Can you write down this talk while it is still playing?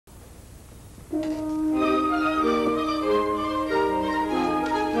I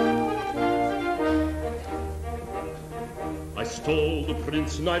stole the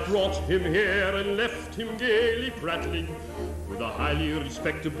prince and I brought him here and left him gaily prattling with a highly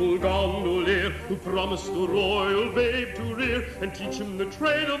respectable gondolier who promised the royal babe to rear and teach him the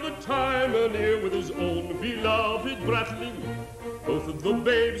trade of the time and ear with his own beloved prattling. Both of the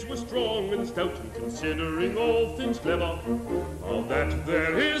babes were strong and stout and considering all things clever. Of that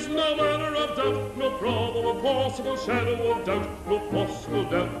there is no manner of doubt, no probable possible shadow of doubt, no possible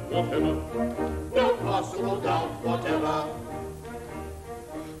doubt whatever. No possible doubt whatever.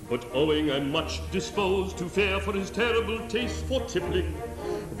 But owing I'm much disposed to fear for his terrible taste for tippling,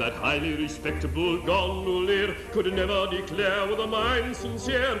 that highly respectable gondolier could never declare with a mind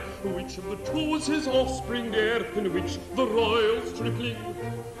sincere which of the two was his offspring dear and which the royal stripling.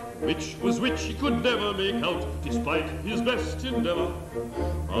 Which was which he could never make out, despite his best endeavour.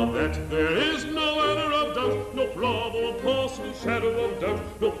 Of that there is no manner of doubt, no probable possible shadow of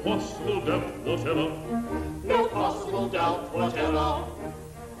doubt, no possible doubt whatever. No possible doubt whatever.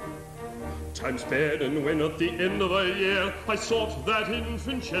 Time sped, and when at the end of a year I sought that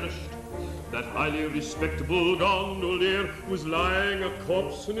infant cherished, that highly respectable gondolier was lying a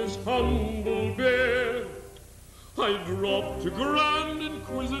corpse in his humble bed, I dropped a grand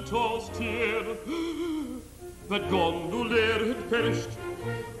inquisitor's tear. That gondolier had perished.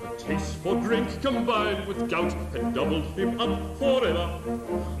 A taste for drink combined with gout had doubled him up forever.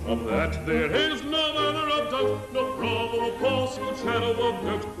 Of that there is no manner of doubt, no probable possible shadow of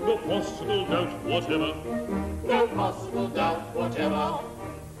doubt, no possible doubt whatever. No possible doubt whatever.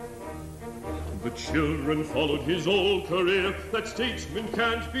 The children followed his old career, that statesman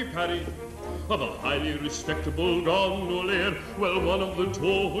can't be parried. Of a highly respectable gondolier, well, one of the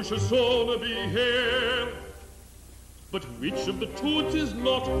two shall soon be here. But which of the two, it is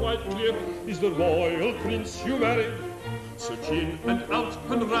not quite clear, is the royal prince you married. Search in and out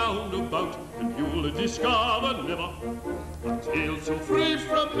and round about, and you'll discover never a tale so free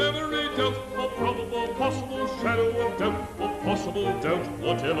from every doubt, or probable possible shadow of doubt, or possible doubt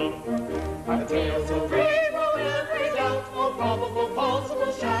whatever. A tale so free from every doubt, or probable